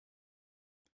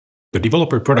The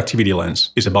developer productivity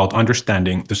lens is about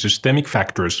understanding the systemic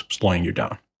factors slowing you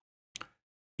down.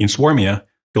 In Swarmia,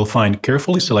 you'll find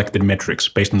carefully selected metrics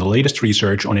based on the latest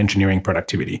research on engineering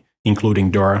productivity, including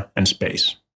DORA and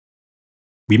SPACE.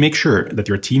 We make sure that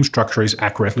your team structure is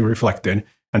accurately reflected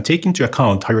and take into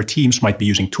account how your teams might be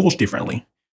using tools differently.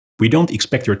 We don't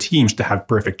expect your teams to have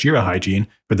perfect Jira hygiene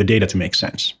for the data to make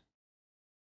sense.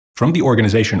 From the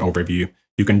organization overview,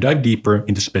 you can dive deeper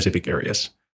into specific areas.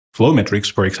 Flow metrics,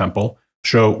 for example,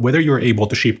 show whether you're able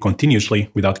to ship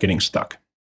continuously without getting stuck.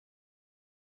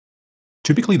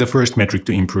 Typically, the first metric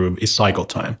to improve is cycle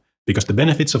time, because the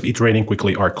benefits of iterating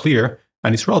quickly are clear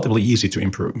and it's relatively easy to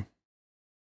improve.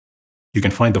 You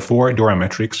can find the 4 DORA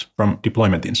metrics from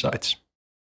Deployment Insights.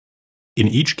 In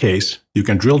each case, you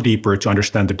can drill deeper to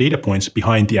understand the data points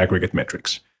behind the aggregate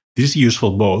metrics. This is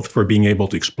useful both for being able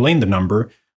to explain the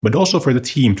number, but also for the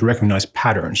team to recognize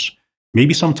patterns.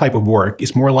 Maybe some type of work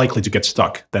is more likely to get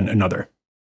stuck than another.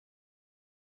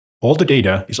 All the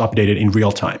data is updated in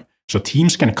real time, so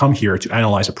teams can come here to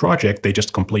analyze a project they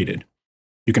just completed.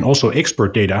 You can also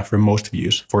export data from most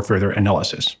views for further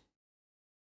analysis.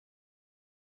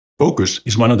 Focus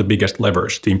is one of the biggest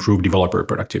levers to improve developer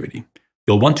productivity.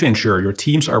 You'll want to ensure your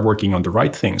teams are working on the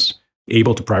right things,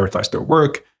 able to prioritize their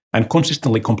work, and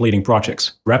consistently completing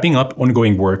projects, wrapping up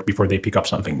ongoing work before they pick up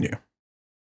something new.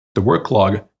 The work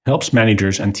log helps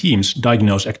managers and teams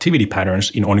diagnose activity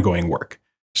patterns in ongoing work.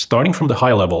 Starting from the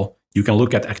high level, you can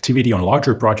look at activity on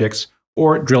larger projects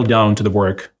or drill down to the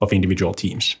work of individual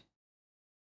teams.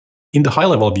 In the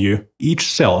high-level view, each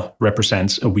cell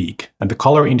represents a week, and the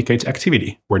color indicates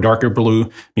activity, where darker blue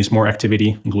means more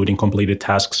activity, including completed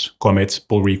tasks, commits,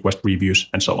 pull request reviews,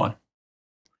 and so on.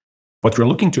 What we're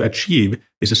looking to achieve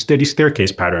is a steady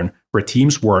staircase pattern where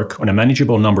teams work on a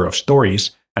manageable number of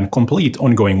stories and complete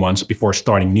ongoing ones before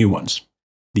starting new ones.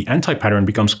 The anti-pattern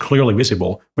becomes clearly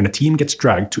visible when a team gets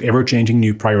dragged to ever-changing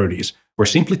new priorities or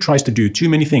simply tries to do too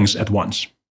many things at once.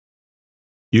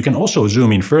 You can also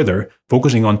zoom in further,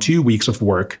 focusing on 2 weeks of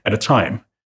work at a time.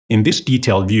 In this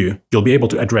detailed view, you'll be able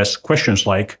to address questions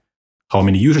like, how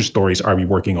many user stories are we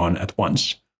working on at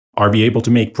once? Are we able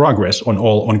to make progress on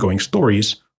all ongoing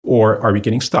stories, or are we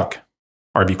getting stuck?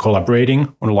 Are we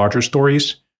collaborating on larger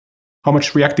stories? How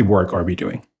much reactive work are we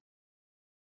doing?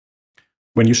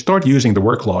 When you start using the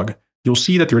work log, you'll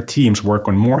see that your teams work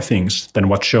on more things than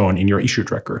what's shown in your issue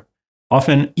tracker.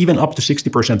 Often, even up to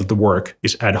 60% of the work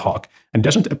is ad hoc and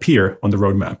doesn't appear on the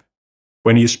roadmap.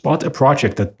 When you spot a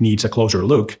project that needs a closer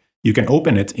look, you can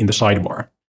open it in the sidebar.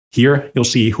 Here, you'll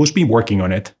see who's been working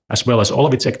on it, as well as all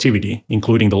of its activity,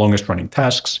 including the longest-running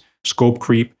tasks, scope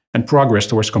creep, and progress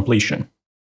towards completion.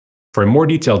 For a more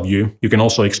detailed view, you can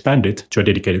also expand it to a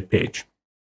dedicated page.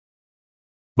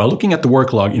 By looking at the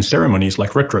work log in ceremonies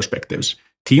like retrospectives,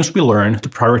 teams will learn to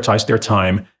prioritize their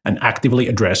time and actively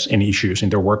address any issues in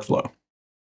their workflow.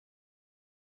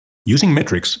 Using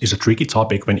metrics is a tricky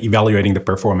topic when evaluating the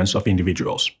performance of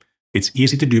individuals. It's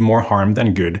easy to do more harm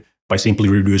than good by simply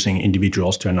reducing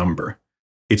individuals to a number.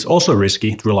 It's also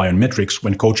risky to rely on metrics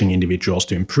when coaching individuals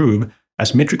to improve,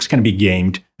 as metrics can be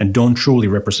gamed and don't truly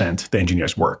represent the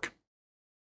engineer's work.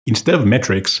 Instead of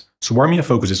metrics, Swarmia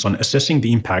focuses on assessing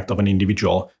the impact of an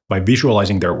individual by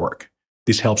visualizing their work.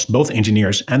 This helps both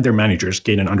engineers and their managers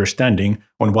gain an understanding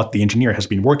on what the engineer has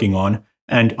been working on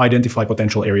and identify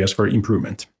potential areas for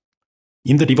improvement.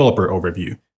 In the developer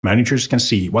overview, managers can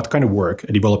see what kind of work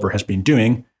a developer has been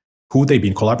doing, who they've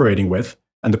been collaborating with,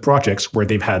 and the projects where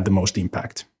they've had the most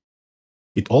impact.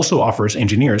 It also offers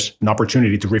engineers an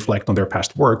opportunity to reflect on their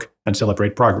past work and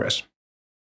celebrate progress.